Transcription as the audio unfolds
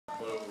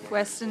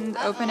Weston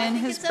opening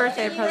his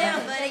birthday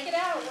present. Take it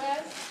out,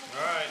 Wes.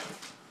 Alright.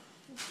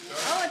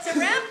 Oh, it's a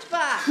wrapped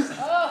box.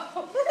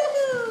 Oh,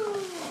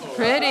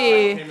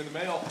 Pretty. came in the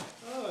mail.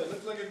 Oh, it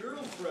looks like a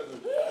girl's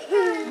present.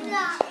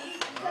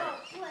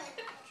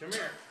 Come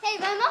here. Hey,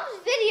 my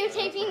mom's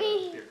videotaping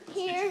me Here.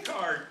 here. Get your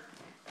card.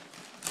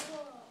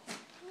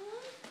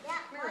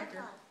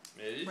 Riker.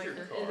 It is your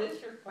It card.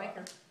 is your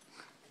Riker.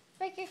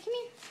 Riker, come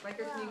here.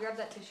 Riker, can you grab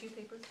that tissue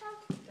paper?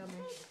 Down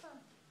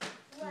there.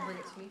 Can you bring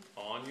it to me?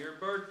 On your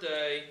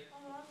birthday.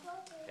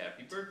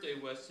 Happy birthday,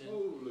 Weston.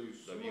 Holy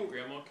Love you, smoke.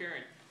 Grandma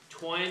Karen.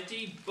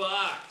 $20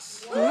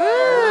 bucks. Ooh.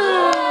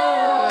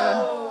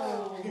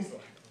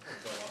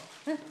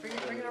 Bring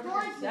it over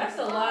here. That's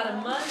a lot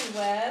of money,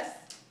 Wes.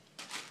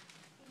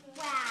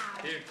 Wow.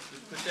 Here,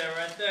 just put that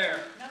right there.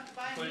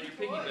 Put it in your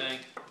piggy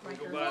bank. We'll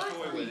go buy a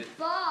toy with it.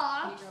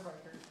 Bob.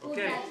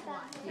 Okay,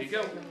 here you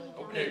go.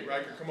 Open Hey, it.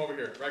 Riker, come over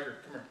here. Riker,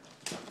 come here.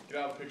 Get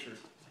out of the pictures.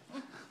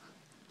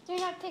 They're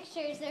not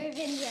pictures, they're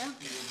video.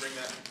 You will bring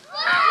that.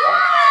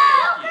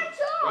 Thank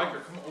you. Riker,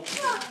 come over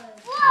here.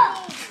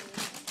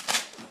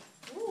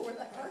 Ooh, where'd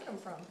that card come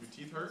from? Your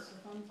teeth hurt? Is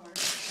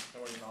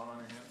that why you're gnawing on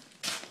your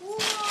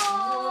hand?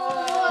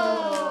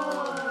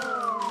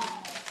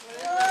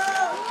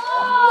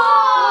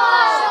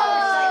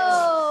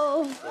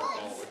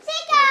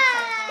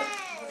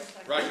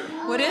 Riker,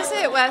 What is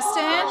it, Weston?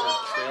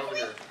 stay over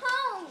here.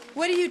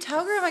 What do you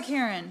tell Grandma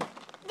Karen?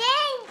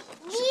 Thank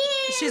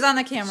you. She's on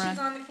the camera. She's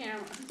on the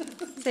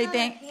camera. Say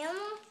thank.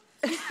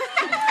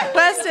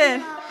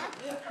 Weston.